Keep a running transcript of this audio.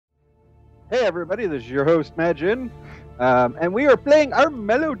Hey everybody, this is your host Majin, and we are playing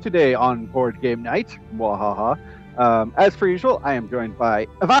Armello today on Board Game Night. Wahaha. As per usual, I am joined by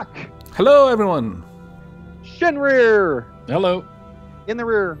Aavak. Hello, everyone. Shenrir. Hello. In the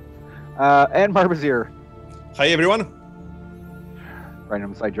rear. And Marbazir. Hi everyone.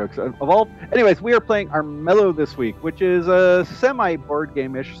 Random side jokes evolved. Anyways, we are playing Armello this week, which is a semi-board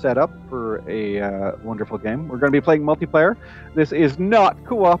game-ish setup for a wonderful game. We're going to be playing multiplayer. This is not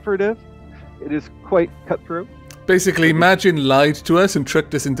cooperative. It is quite cutthroat. Basically, Imagine lied to us and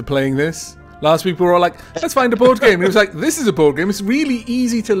tricked us into playing this. Last week we were all like, let's find a board game. And it was like, this is a board game. It's really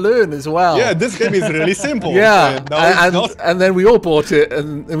easy to learn as well. Yeah, this game is really simple. Yeah, and then we all bought it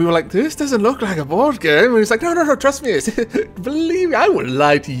and we were like, this doesn't look like a board game. And he was like, no, trust me. Believe me, I wouldn't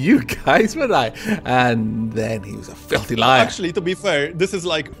lie to you guys, would I? And then he was a filthy liar. Actually, to be fair, this is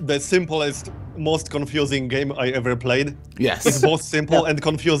like the simplest, most confusing game I ever played. Yes. It's both simple and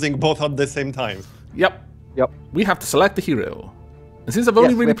confusing both at the same time. Yep. We have to select the hero. And since I've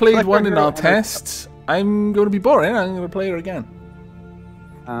only really we have to played select one our in hero our and test, I'm going to be boring. I'm going to play her again.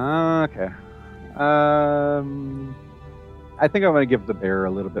 Okay. I think I'm going to give the bear a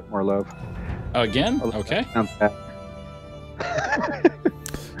little bit more love. Again? Okay.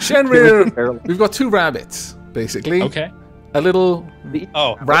 Shenrir, we've got two rabbits, basically. Okay. A little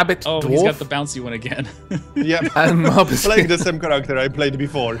rabbit dwarf. He's got the bouncy one again. Yeah. And Marbazir. Playing the same character I played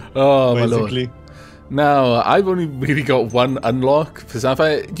before. Oh, basically. my lord. Now, I've only really got one unlock for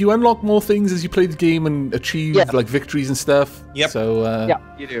Sapphire. Do you unlock more things as you play the game and achieve like victories and stuff? Yep. So, yeah,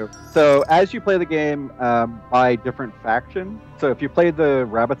 you do. So as you play the game, by different faction. So if you play the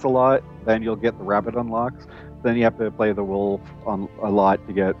rabbits a lot, then you'll get the rabbit unlocks. Then you have to play the wolf on a lot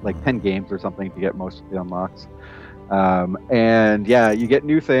to get like 10 games or something to get most of the unlocks. And yeah, you get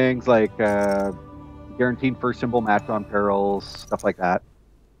new things like guaranteed first symbol match on perils, stuff like that.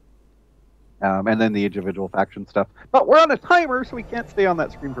 And then the individual faction stuff. But we're on a timer, so we can't stay on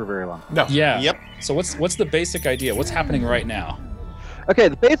that screen for very long. no. Yeah. Yep. So what's the basic idea? What's happening right now? Okay,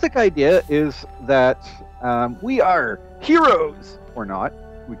 the basic idea is that we are heroes, or not.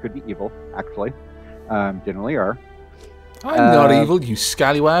 We could be evil, actually. Generally are. I'm not evil, you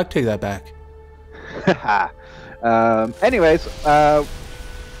scallywag. Take that back. Anyways,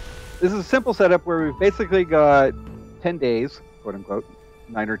 this is a simple setup where we've basically got 10 days, quote unquote,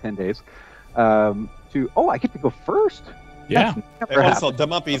 9 or 10 days, I get to go first? Yeah. Also, the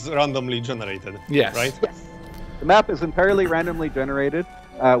map is randomly generated. Yes. Right? Yes. The map is entirely randomly generated,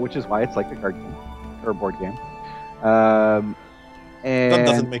 which is why it's like a card game or a board game. And That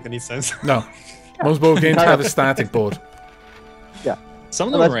doesn't make any sense. No. Most board games have a static board. Yeah. Some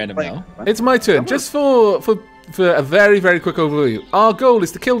of them are random now. It's my turn. Just for a very, very quick overview. Our goal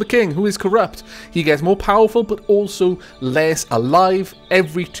is to kill the king, who is corrupt. He gets more powerful, but also less alive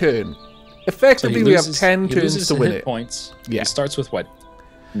every turn. Effectively, we have 10 turns to win it. Points. Yeah. He starts with what?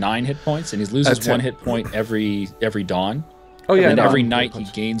 9 hit points, and he loses 1 hit point every dawn. Oh yeah, And no, every night he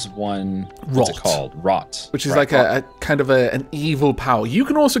gains one. What's it called? Rot. which is like a kind of an evil power. You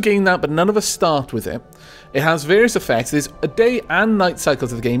can also gain that, but none of us start with it. It has various effects. There's a day and night cycle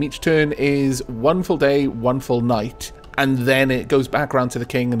to the game. Each turn is 1 full day, 1 full night. And then it goes back around to the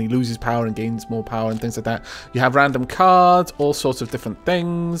king and he loses power and gains more power and things like that. You have random cards, all sorts of different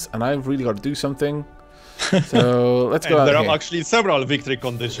things. And I've really got to do something. So let's go out There here. are actually several victory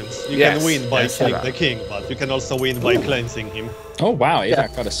conditions. You can win by killing the king, but you can also win by cleansing him. Oh wow,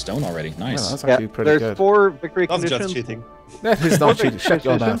 Aavak got a stone already. Nice. Yeah, that's actually pretty there's good. 4 victory That's conditions. just cheating. That is not cheating. Shut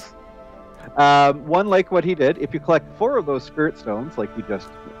your mouth. One like what he did. If you collect 4 of those spirit stones, like you just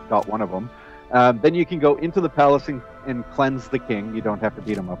got one of them, then you can go into the palace and cleanse the king. You don't have to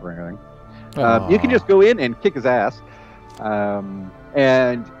beat him up or anything. You can just go in and kick his ass.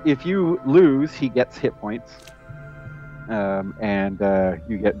 And if you lose, he gets hit points. And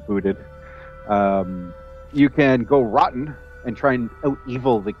you get booted. You can go rotten and try and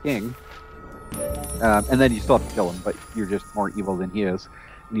out-evil the king. And then you still have to kill him, but you're just more evil than he is.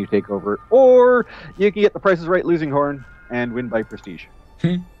 And you take over. Or you can get the Price is Right losing horn and win by prestige.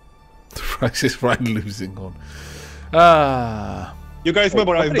 The Price is Right losing on. You guys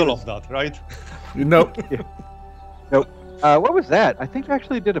memorized all of that, right? Nope. Nope. What was that? I think I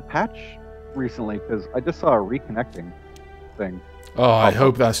actually did a patch recently because I just saw a reconnecting thing. Oh, I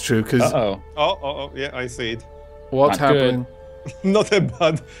hope that's true, because Oh, yeah, I see it. what's Not good. happening?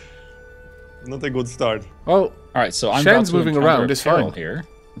 Not a good start. Oh, All right, so I'm Shen's about to moving encounter around, a it's peril fine. here.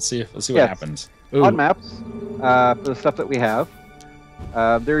 Let's see what Yes. happens. ooh. On maps, for the stuff that we have,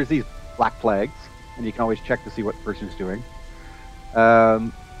 there's these black flags, and you can always check to see what the person's doing.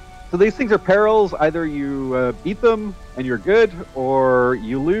 So these things are perils. Either you beat them and you're good, or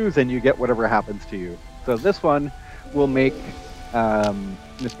you lose and you get whatever happens to you. So this one will make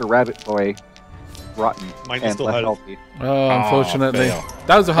Mr. Rabbit Boy rotten Mine is and still less health. healthy. Oh, unfortunately. fail.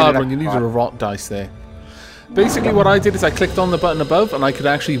 That was a hard Ended one. You up needed a rot dice there. Basically, what I did is I clicked on the button above, and I could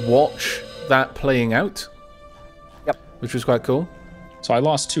actually watch that playing out. Yep. Which was quite cool. So I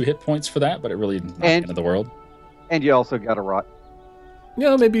lost 2 hit points for that, but it really not the end of the world. And you also got a rot.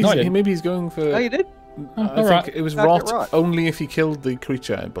 Yeah, maybe No, I he's, didn't. maybe he's going for... Oh, you did? I think it was Not rot, get rot. only if he killed the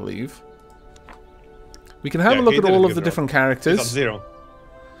creature, I believe. We can have Yeah, a look he at didn't all of get the rot. different He's at characters. 0.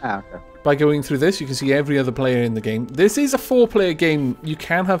 Ah, okay. By going through this, you can see every other player in the game. This is a 4-player game. You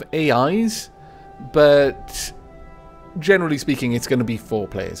can have AIs, but generally speaking, it's going to be 4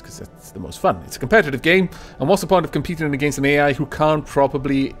 players because that's the most fun. It's a competitive game, and what's the point of competing against an AI who can't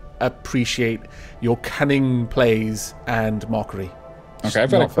properly appreciate your cunning plays and mockery? Okay,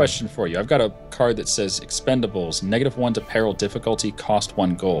 I've got a Not fun. question for you. I've got a card that says Expendables, -1 to peril difficulty, cost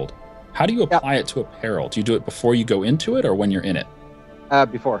 1 gold. How do you apply it to a peril? Do you do it before you go into it or when you're in it?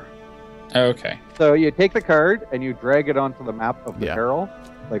 Before. Okay. So you take the card and you drag it onto the map of the Yeah. peril,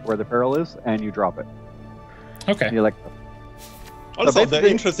 like where the peril is, and you drop it. Okay. And you like Also, the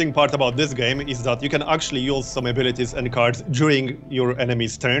basically- interesting part about this game is that you can actually use some abilities and cards during your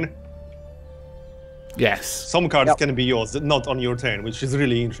enemy's turn. Yes. Some cards Yep. can be used, not on your turn, which is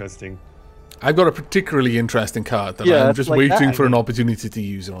really interesting. I've got a particularly interesting card that Yeah, I'm it's just like waiting that. for an opportunity to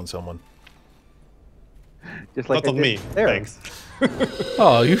use it on someone. just like Not I on did me, there. thanks.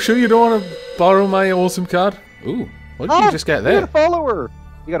 Oh, are you sure you don't want to borrow my awesome card? Ooh, what did you just get You there? got a follower.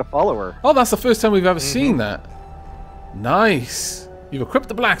 You got a follower. Oh, that's the first time we've ever seen that. Nice. You've equipped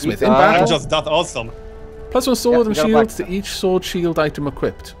the blacksmith in I'm I'm battle. just that awesome. +1 sword Yep, and you got a shield to blacksmith. each sword shield item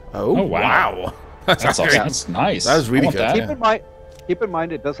equipped. Oh, Oh, wow. wow. That's That's actually- That's nice. That was really I want good, that. yeah. Keep in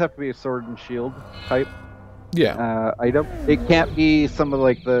mind, it does have to be a sword and shield type Yeah. item. It can't be some of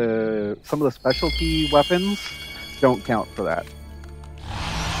the specialty weapons. Don't count for that.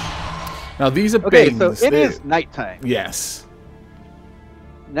 Now, these are Okay, bings. so it They're- is nighttime. Yes.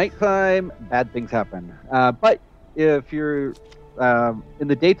 Nighttime, bad things happen. But if you're in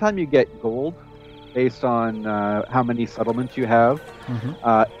the daytime, you get gold based on how many settlements you have.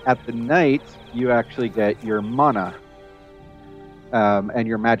 Mhm. At the night, you actually get your mana and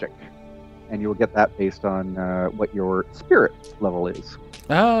your magic, and you'll get that based on what your spirit level is.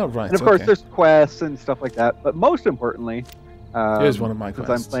 Ah, right. And of course, okay. there's quests and stuff like that. But most importantly, Here's one of my since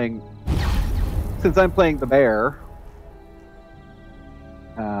quests. since I'm playing the bear,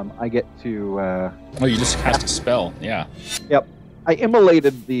 I get to. Oh, you just cast a spell. Yeah. Yep, I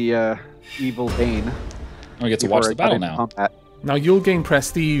immolated the evil Bane. Oh, you get to before watch I the got battle into now. combat. Now, you'll gain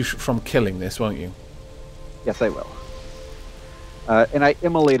prestige from killing this, won't you? Yes, I will. And I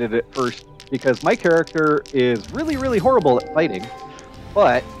immolated it first because my character is really, really horrible at fighting,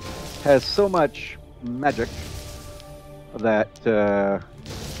 but has so much magic that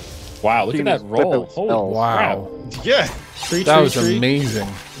Wow, look she at that can whip roll. out Holy spells. Wow. Yeah, Tree, That tree, was tree. amazing.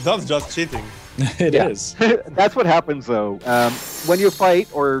 that's just cheating. It Yeah. is. That's what happens though. When you fight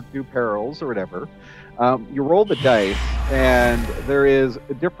or do perils or whatever, you roll the dice, and there is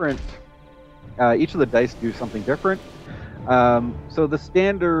a different. Each of the dice do something different. So the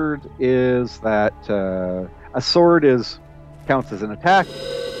standard is that a sword counts as an attack,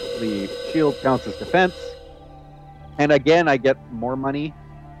 the shield counts as defense, and again I get more money.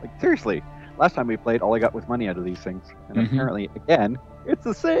 Like seriously, last time we played, all I got was money out of these things, and Mhm. apparently again it's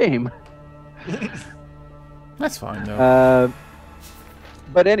the same. That's fine, though.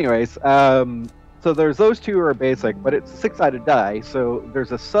 But anyways, so there's those two are basic, but it's a 6-sided die. So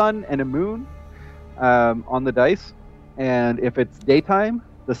there's a sun and a moon on the dice, and if it's daytime,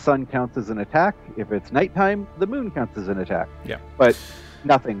 the sun counts as an attack. If it's nighttime, the moon counts as an attack. Yeah. But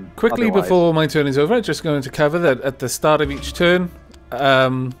nothing. Quickly otherwise. before my turn is over, I'm just going to cover that at the start of each turn,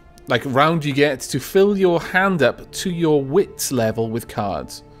 like round you get to fill your hand up to your wits level with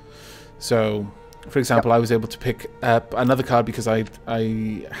cards. So, for example, I was able to pick up another card because I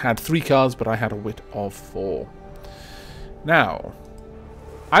had 3 cards, but I had a wit of 4. Now,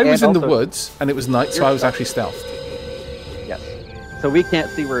 I was in the also- woods, and it was night, so I was actually stealthed. Yes. So we can't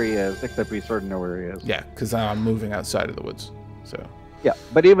see where he is, except we sort of know where he is. Yeah, because I'm moving outside of the woods. So, Yeah.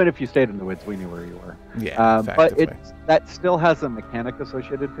 But even if you stayed in the woods, we knew where you were. yeah, But effectively. that still has a mechanic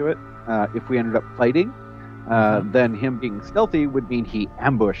associated to it. If we ended up fighting, Mm-hmm. then him being stealthy would mean he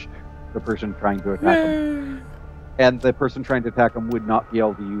ambushed the person trying to attack him, and the person trying to attack him would not be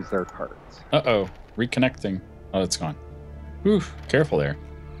able to use their cards. Uh-oh. Reconnecting. Oh, it's gone. Whew. Careful there.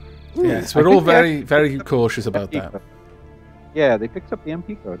 Yes, I we're all think they very, actually very picked up cautious about MP that. code. Yeah, they picked up the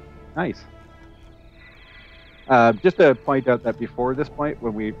MP code. Nice. Just to point out that before this point,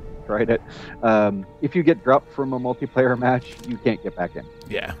 when we tried it, if you get dropped from a multiplayer match, you can't get back in.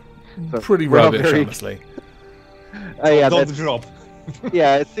 Yeah. So pretty rubbish, honestly. Yeah, don't drop.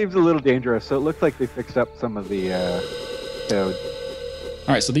 Yeah, it seems a little dangerous. So it looks like they fixed up some of the code.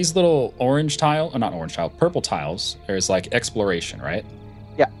 All right, so these little orange tile, or not orange tile, purple tiles, there's like exploration, right?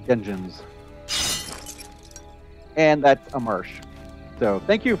 Yeah, dungeons. And that's a marsh. So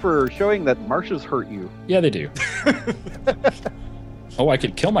thank you for showing that marshes hurt you. Yeah, they do. Oh, I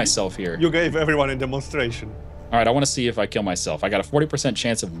could kill myself here. You gave everyone a demonstration. All right, I want to see if I kill myself. I got a 40%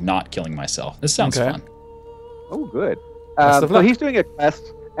 chance of not killing myself. This sounds fun. Oh, good. So he's doing a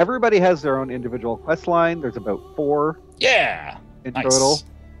quest. Everybody has their own individual quest line. There's about 4 in total.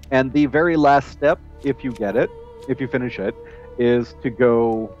 And the very last step, if you get it, if you finish it, is to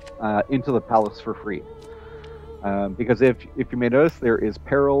go into the palace for free. Because if you may notice, there is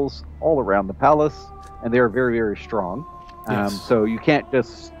perils all around the palace, and they are very, very strong. So you can't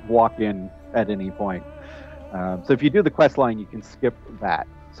just walk in at any point. So if you do the quest line, you can skip that.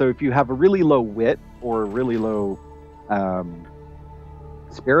 So if you have a really low wit or a really low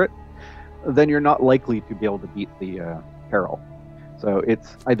spirit, then you're not likely to be able to beat the peril. So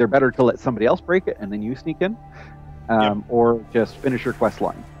it's either better to let somebody else break it and then you sneak in, or just finish your quest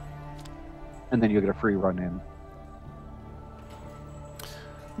line, and then you'll get a free run in.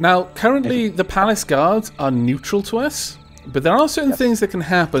 Now, currently, the palace guards are neutral to us, but there are certain things that can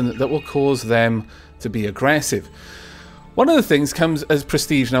happen that will cause them to be aggressive. One of the things comes as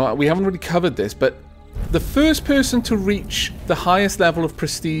prestige. Now, we haven't really covered this, but the first person to reach the highest level of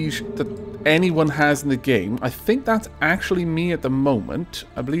prestige that anyone has in the game, I think that's actually me at the moment.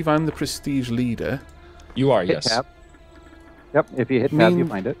 I believe I'm the prestige leader. You are, Hit yes. tab. Yep, if you hit tab, you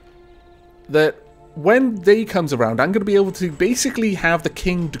find it. That when day comes around, I'm going to be able to basically have the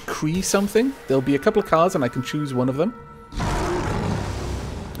king decree something. There'll be a couple of cards and I can choose one of them.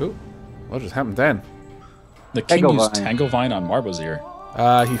 Oh, what just happened then? The king used Tanglevine on Marbozir.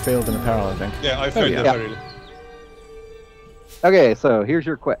 He failed in a peril, I think. Yeah, I failed the peril. Okay, so here's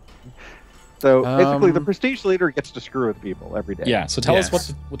your quest. So basically, the prestige leader gets to screw with people every day. Yeah. So tell us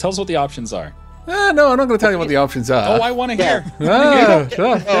what the options are. No, I'm not going to tell you what the options are. Oh, I want to hear. Well,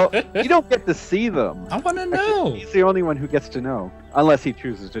 you don't get to see them. I want to know. He's the only one who gets to know, unless he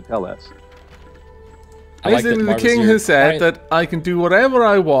chooses to tell us. Basically, the king has said that I can do whatever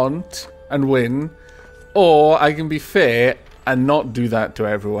I want and win, or I can be fair and not do that to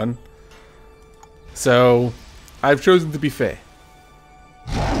everyone. So, I've chosen to be fair.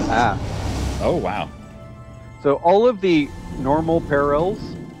 Oh, wow. So all of the normal perils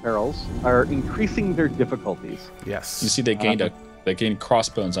are increasing their difficulties. Yes. You see, they gained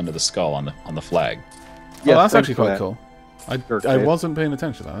crossbones under the skull on the flag. Yes, that's actually quite cool. I wasn't paying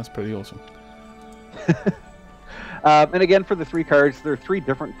attention to that. That's pretty awesome. And again, for the 3 cards, there are 3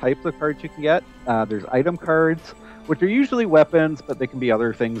 different types of cards you can get. There's item cards, which are usually weapons, but they can be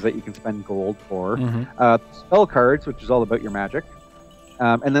other things that you can spend gold for. Spell cards, which is all about your magic.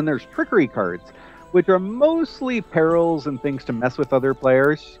 And then there's trickery cards, which are mostly perils and things to mess with other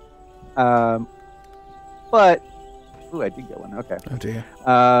players. But ooh, I did get one. Okay. Oh dear.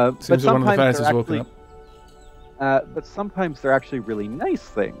 But Seems like one of the fans has woken up. But sometimes they're actually really nice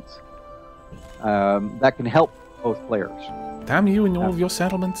things that can help both players. Damn you and all of your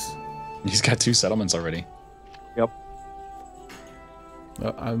settlements. He's got 2 settlements already. Yep.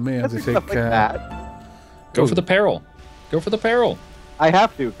 I may have to take. Stuff like that. Go for the peril. Go for the peril. I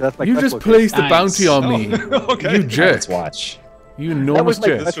have to. That's my. You just placed the bounty on me. Okay. You jerk. Let's watch. You enormous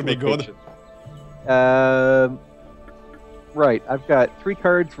jerk. This should be good. Right. I've got 3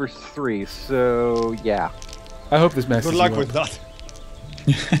 cards versus 3. So yeah. I hope this messes Good luck you with up.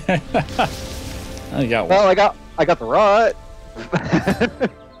 that. I got one. Well, I got the rot.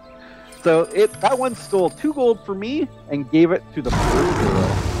 So that one stole 2 gold for me and gave it to the first hero.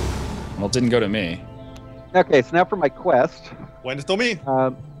 Well, it didn't go to me. Okay, so now for my quest. Went to me.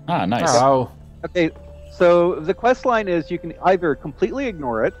 Nice. Oh. Okay, so the quest line is you can either completely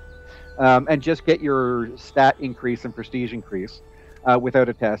ignore it and just get your stat increase and prestige increase without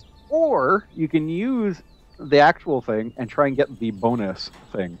a test, or you can use the actual thing and try and get the bonus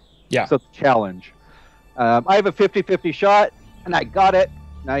thing. Yeah. So challenge. I have a 50-50 shot, and I got it.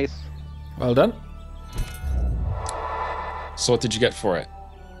 Nice. Well done. So what did you get for it?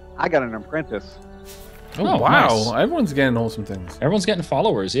 I got an apprentice. Oh, wow. Nice. Everyone's getting awesome things. Everyone's getting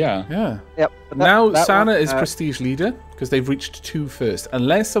followers, yeah. Yeah. Yep. Now Sana is prestige leader because they've reached 2 first.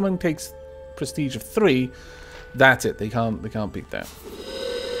 Unless someone takes prestige of 3, that's it. They can't beat that.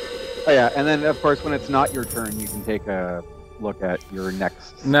 Oh yeah, and then of course when it's not your turn, you can take a look at your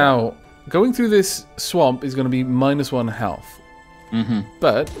next step. Now, going through this swamp is going to be -1 health.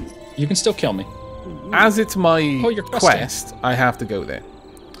 But you can still kill me. As it's my you're quest, I have to go there.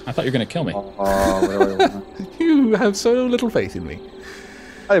 I thought you were going to kill me. You have so little faith in me.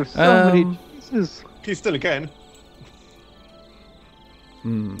 I have so many pieces. He still can.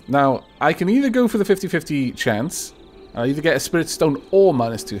 Now, I can either go for the 50-50 chance, I either get a Spirit Stone or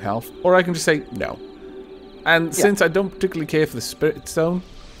 -2 health, or I can just say no. And since I don't particularly care for the Spirit Stone,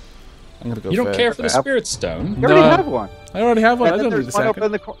 I'm going to go for... You don't care for the Spirit Stone? You already have one. I already have one. And I don't need the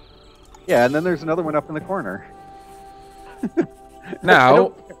second. Yeah, and then there's another one up in the corner.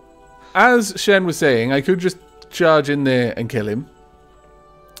 Now, as Shen was saying, I could just charge in there and kill him.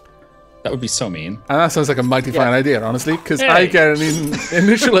 That would be so mean. And that sounds like a mighty fine idea, honestly, because I get an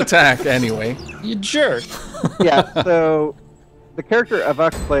initial attack anyway. You jerk. Yeah, so the character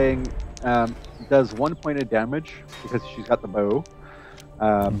Aavak playing does 1 point of damage because she's got the bow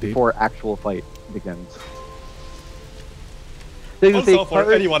before actual fight begins. Also,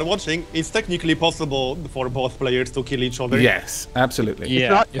 for anyone watching, it's technically possible for both players to kill each other. Yes, absolutely.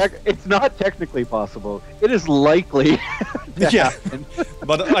 Yeah. It's not technically possible. It is likely to happen.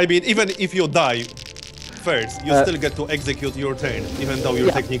 But I mean, even if you die first, you still get to execute your turn, even though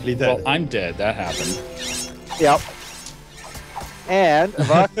you're technically dead. Well, I'm dead. That happened. Yep. And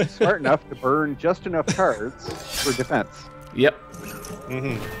Aavak is smart enough to burn just enough cards for defense. Yep.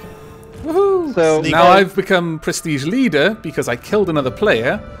 Woohoo! So now I've become prestige leader because I killed another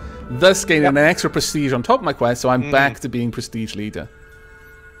player, thus gaining an extra prestige on top of my quest, so I'm back to being prestige leader.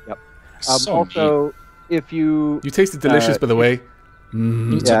 Yep. Also, if you... You tasted delicious, by the way.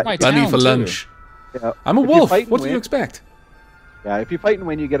 You took my bunny for lunch. Yeah. I'm a wolf. What do you expect? Yeah, if you fight and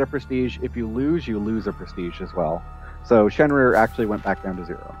win, you get a prestige. If you lose a prestige as well. So Shenrir actually went back down to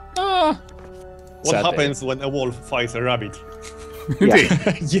 0. What happens when a wolf fights a rabbit?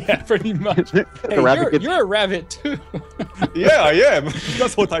 Yeah, pretty much. Hey, you're a rabbit too. Yeah, I am.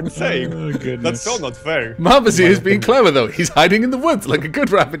 That's what I'm saying. Oh, goodness. That's so not fair. Marbazir is being clever though. He's hiding in the woods like a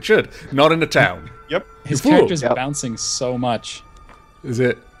good rabbit should, not in a town. Yep. His character's bouncing so much. Is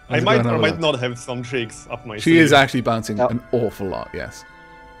it? I might or might not have some tricks up my sleeve. She is actually bouncing an awful lot, yes.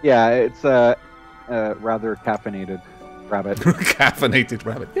 Yeah, it's a rather caffeinated rabbit. Caffeinated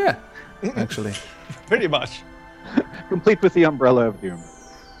rabbit, yeah, actually. Pretty much. Complete with the umbrella of doom.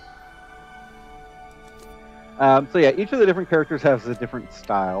 So yeah, each of the different characters has a different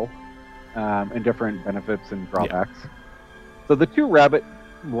style and different benefits and drawbacks. So the 2 rabbit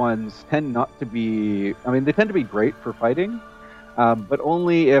ones tend not to be... I mean, they tend to be great for fighting, but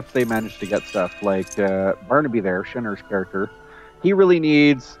only if they manage to get stuff. Like Barnaby there, Shenrir's character, he really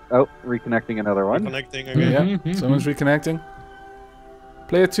needs... Oh, reconnecting another one. Reconnecting again. Yeah, someone's reconnecting.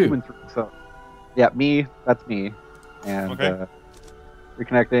 Player 2. So, yeah, me. That's me. And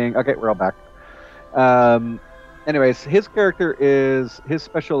reconnecting. Okay, we're all back. Anyways, his character his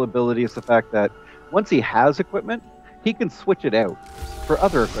special ability is the fact that once he has equipment, he can switch it out for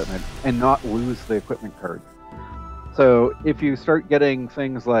other equipment and not lose the equipment card. So if you start getting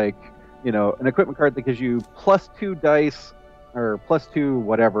things like, you know, an equipment card that gives you +2 dice or +2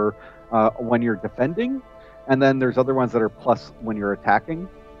 whatever when you're defending, and then there's other ones that are plus when you're attacking,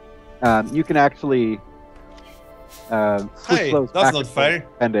 you can actually switch those that's back not fair.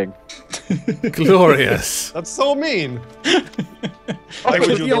 Defending. Glorious. That's so mean. Why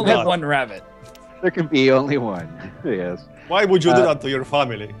would you only have one rabbit? There can be only one. Yes. Why would you do that to your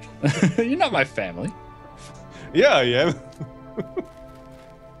family? You're not my family. Yeah, I am.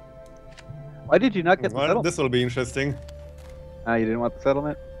 Why did you not get the settlement? This will be interesting. You didn't want the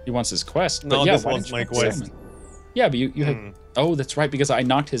settlement? He wants his quest. No, yeah, this one's my quest. Yeah, but you had... Oh, that's right, because I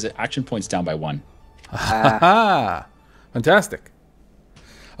knocked his action points down by 1. Fantastic.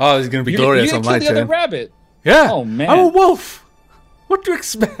 Oh, this is going to be glorious on my turn. You killed the other rabbit. Yeah. Oh, man. I'm a wolf. What do you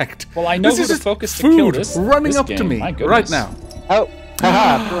expect? Well, I know who to focus to kill this running up game. to me right now. Oh,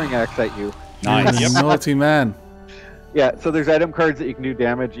 haha, throwing axe at you. Nice. Naughty man. Yeah, so there's item cards that you can do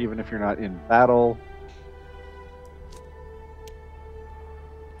damage even if you're not in battle.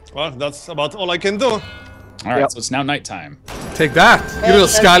 Well, that's about all I can do. All right, so it's now nighttime. Take that, you little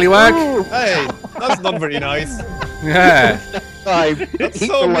scallywag. Hey, that's not very nice. Yeah. That's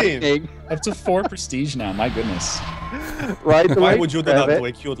so mean. Up to 4 prestige now, my goodness. Right, why would you do that to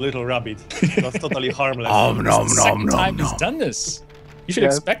a cute little rabbit? That's totally harmless. Second time he's done this. You should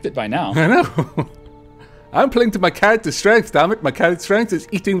expect it by now. I know. I'm playing to my character's strength, damn it. My character's strength is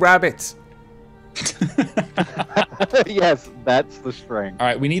eating rabbits. Yes, that's the strength. All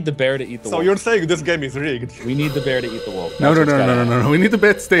right, we need the bear to eat the wolf. So you're saying this game is rigged? We need the bear to eat the wolf. No. We need the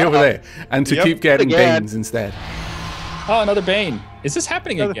bear to stay over there and to keep getting Banes instead. Oh, another Bane. Is this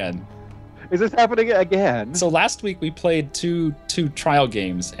happening again? Is this happening again? So last week we played two trial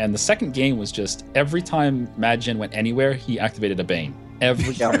games, and the second game was just every time Madgen went anywhere, he activated a Bane.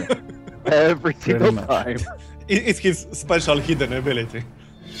 Every time. Every single time. It's his special hidden ability.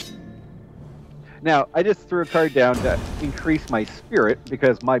 Now, I just threw a card down to increase my spirit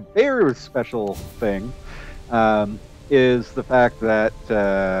because my bear's special thing is the fact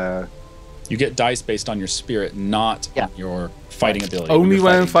that you get dice based on your spirit, not on your fighting ability. Only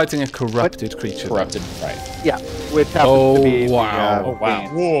when fighting a corrupted creature. Corrupted, right. Yeah, which happens to be wow. Oh, wow.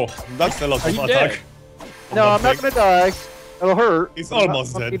 Whoa, that's a lot of attack. No, I'm not going to die. It'll hurt. He's I'm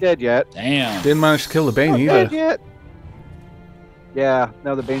almost not dead. dead yet. Damn. Didn't manage to kill the Bane Not either. dead yet. Yeah,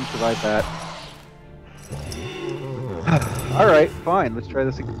 no, the Bane survived that. Alright, fine. Let's try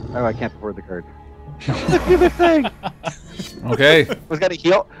this again. Oh, I can't afford the card. Do the thing! Okay. I was gonna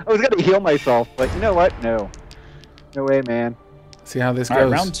heal myself, but you know what? No. No way, man. See how this All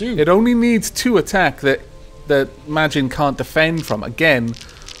goes. right, round 2. It only needs 2 attack that Madgen can't defend from. Again,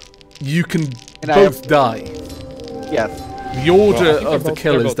 you can both die. Yes. The order Well, of the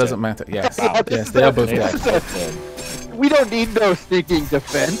killers doesn't matter. Yes. Yes, they are both dead. We don't need no sneaking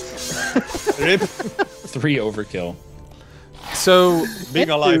defense. Rip. 3 overkill. So, Being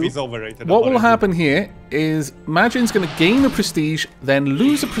alive is overrated. what will apparently. happen here is Madgen's going to gain a prestige, then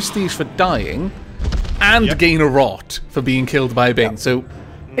lose a prestige for dying, and gain a rot for being killed by a Bane. So,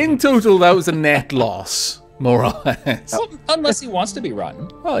 in total, that was a net loss, more or less. Well, unless he wants to be rotten.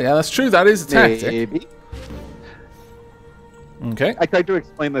 Oh, yeah, that's true. That is a tactic. Maybe. Okay. I tried to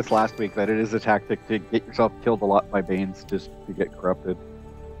explain this last week, that it is a tactic to get yourself killed a lot by Banes just to get corrupted.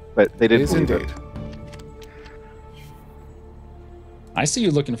 But they It didn't is believe indeed. it. I see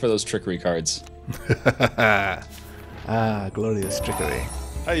you looking for those trickery cards. Glorious trickery.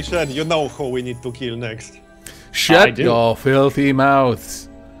 Hey, Shen, you know who we need to kill next. Shut do. your filthy mouths.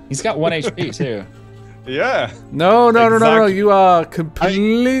 He's got 1 HP too. Yeah. No. Exactly. You are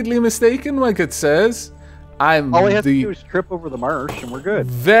completely mistaken, like it says. I'm All I have to the do is trip over the marsh and we're good.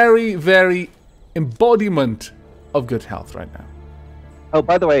 very, very embodiment of good health right now. Oh,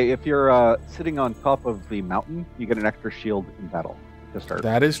 by the way, if you're sitting on top of the mountain, you get an extra shield in battle to start.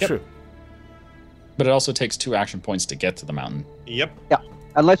 That is true. But it also takes 2 action points to get to the mountain. Yep. Yeah,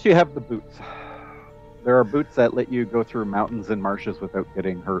 unless you have the boots. There are boots that let you go through mountains and marshes without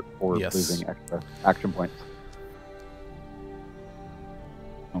getting hurt or Yes. losing extra action points.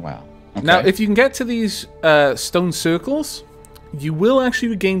 Oh, wow. Okay. Now, if you can get to these stone circles, you will actually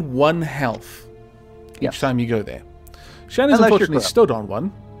regain 1 health each time you go there. Shen is Unless you're unfortunately corrupt. stood on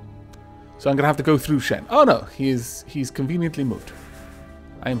 1, so I'm going to have to go through Shen. Oh no, he's conveniently moved.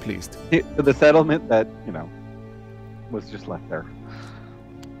 I am pleased. To the settlement that, you know, was just left there.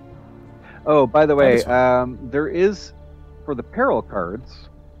 Oh, by the way, there is, for the peril cards,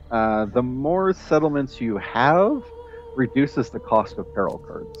 the more settlements you have, reduces the cost of peril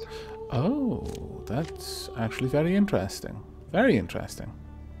cards. Oh, that's actually very interesting. Very interesting.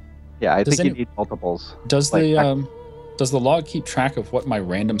 Yeah, I Does think you any- need multiples. Does Like, the log keep track of what my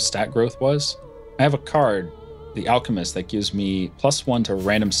random stat growth was? I have a card, the Alchemist, that gives me +1 to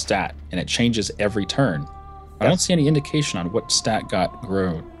random stat, and it changes every turn. I don't see any indication on what stat got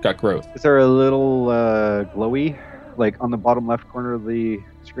growth. Is there a little glowy, like on the bottom left corner of the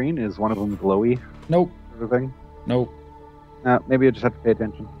screen? Is one of them glowy Nope. sort of thing? Nope. Maybe I just have to pay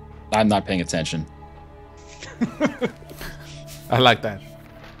attention. I'm not paying attention. I like that.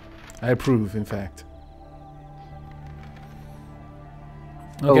 I approve, in fact.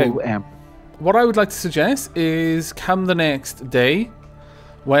 Okay. Oh, amp. What I would like to suggest is come the next day,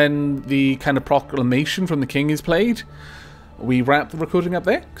 when the kind of proclamation from the king is played, we wrap the recording up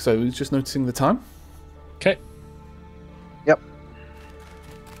there. So I was just noticing the time. Okay. Yep.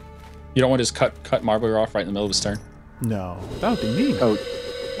 You don't want to just cut Marble off right in the middle of his turn? No, that would be mean. Oh,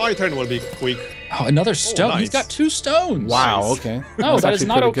 My turn will be quick. Oh, another stone. He's nice. got 2 stones. Wow. Nice. Okay. No, That's that is actually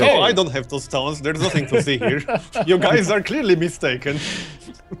not pretty okay. good. Oh, I don't have 2 stones. There's nothing to see here. You guys are clearly mistaken.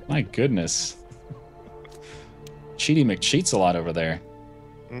 My goodness. Cheaty McCheats a lot over there.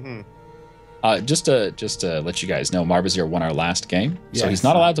 Mm-hmm. Just to let you guys know, Marbazier won our last game, so he's Yes.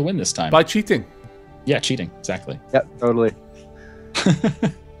 not allowed to win this time. By cheating. Yeah, cheating, exactly. yeah, totally.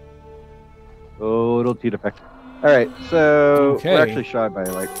 Total cheat effect. All right, so Okay. we're actually shy by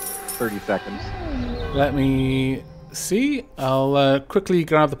like 30 seconds. Let me see. I'll quickly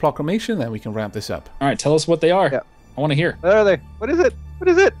grab the proclamation, then we can wrap this up. All right, tell us what they are. Yeah. I want to hear. What are they? What is it? What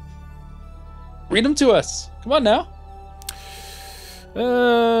is it? Read them to us. Come on now.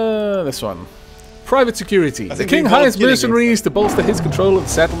 This one. Private security. The think king we both hires killing mercenaries to bolster his control of the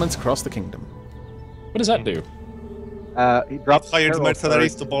settlements across the kingdom. What does that do? He drops Hired herald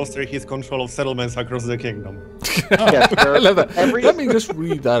mercenaries cards. to bolster his control of settlements across the kingdom. Yes, I love that. Let me just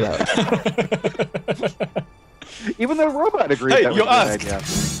read that out. Even the robot agreed Hey, that was you a good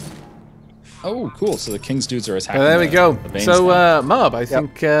asked. idea. Oh, cool. So the King's dudes are attacking. There we go. the Banes So, now. Marb, I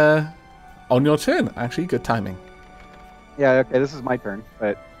think on your turn. Actually, good timing. Yeah, okay, this is my turn,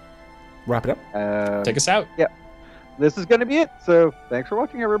 but Wrap it up. Take us out. yeah, this is going to be it. So thanks for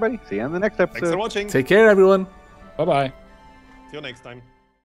watching, everybody. See you on the next episode. Thanks for watching. Take care, everyone. Bye bye. See you next time.